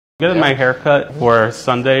Getting my hair cut for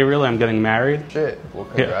Sunday, really. I'm getting married. Shit. Well,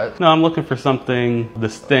 congrats. No, I'm looking for something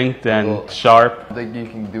distinct and sharp. I think you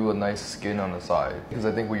can do a nice skin on the side. Because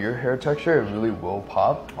I think with your hair texture, it really will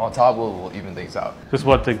pop. On top, we'll even things out. Just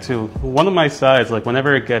one thing too. One of my sides, like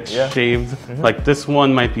whenever it gets shaved, like this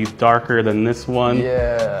one might be darker than this one.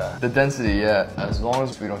 Yeah. The density, yeah. As long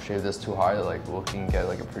as we don't shave this too high, like we can get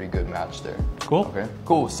like a pretty good match there. Cool. Okay.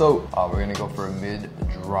 Cool. So we're gonna go for a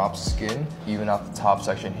mid-drop skin, even out the top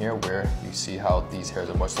section here, where you see how these hairs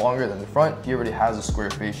are much longer than the front. He already has a square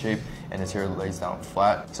face shape and his hair lays down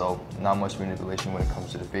flat, so not much manipulation when it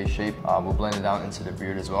comes to the face shape. We'll blend it down into the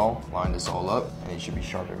beard as well, line this all up, and you should be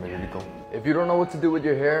sharp and ready to go. If you don't know what to do with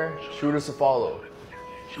your hair, shoot us a follow.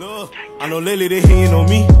 Look, I know lately they hating on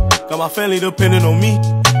me, got my family depending on me.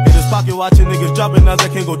 In this pocket watching niggas dropping as I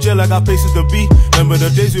can't go jail, I got places to be. Remember the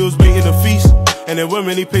days we was waiting to feast, and there weren't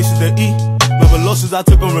many places to eat. Remember losses I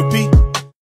took on repeat.